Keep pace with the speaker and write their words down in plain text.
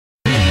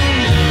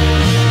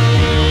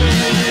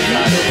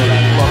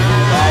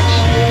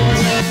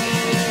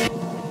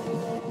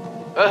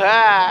Yo,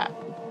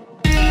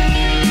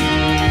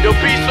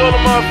 peace all the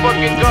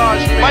motherfucking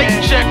guards, man. Mic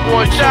check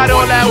one, shot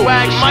all that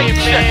wax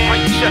shit, man.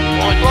 Mic check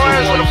one,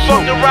 Flores on the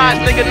fucking rise,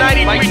 nigga.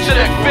 93 to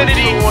the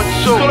infinity.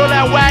 Put all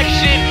that wax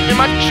shit in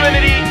my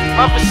trinity,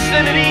 my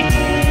vicinity.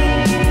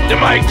 The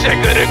mic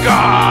check of the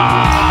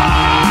guard.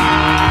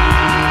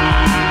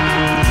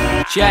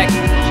 Check.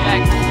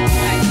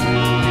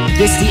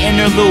 This the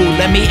interlude,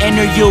 let me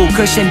enter you.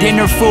 Cushion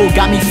dinner food,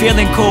 got me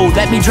feeling cool.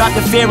 Let me drop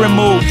the fear and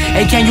move.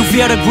 Hey, can you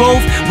feel the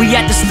groove? We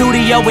at the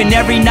studio and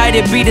every night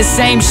it be the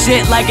same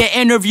shit like an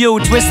interview.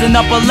 Twisting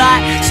up a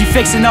lot, she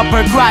fixing up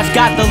her crotch.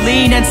 Got the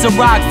lean and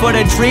Ciroc for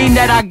the dream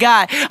that I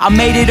got. I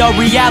made it a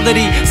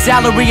reality.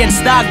 Salary and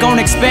stock gon'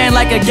 expand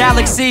like a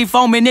galaxy.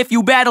 Foaming if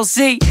you battle,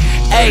 see.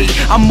 Ayy,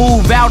 I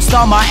move out,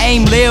 start my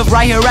aim, live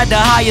right here at the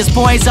highest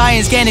point.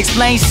 Science can't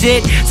explain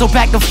shit, so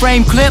pack the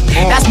frame clip.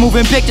 That's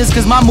moving pictures,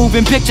 cause my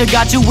moving picture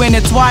got you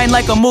intertwined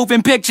like a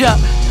moving picture.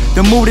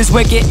 The mood is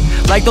wicked,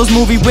 like those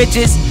movie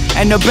witches.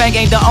 And the bank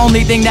ain't the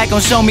only thing that gon'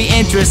 show me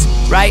interest,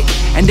 right?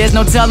 And there's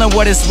no telling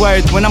what it's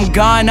worth. When I'm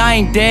gone, I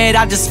ain't dead,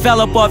 I just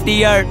fell up off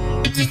the earth.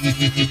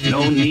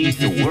 No need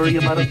to worry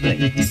about a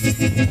thing.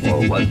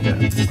 Or was there?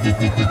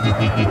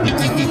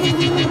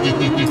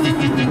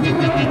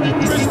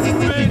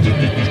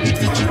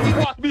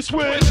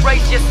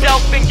 Brace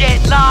yourself and get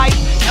live,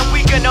 and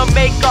we gonna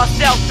make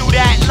ourselves through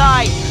that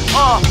light.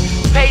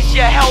 Pace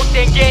your health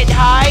and get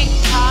high.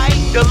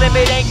 The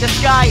limit ain't the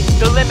sky,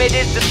 the limit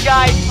is the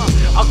sky.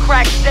 A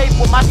crack safe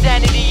with my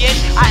sanity in.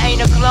 I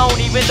ain't a clone,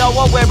 even though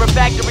I wear a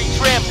factory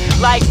trim.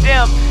 Like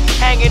them,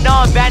 hanging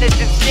on,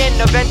 vanishing skin.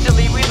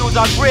 Eventually we lose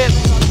our grip.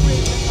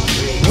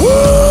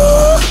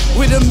 Woo!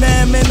 With a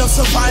man of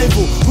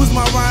survival. Who's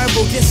my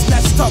rival? Get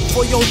snatched up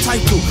for your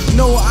title.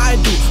 No, I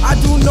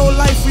do no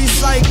life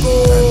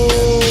recycle.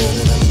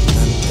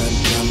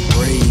 I'm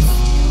brave.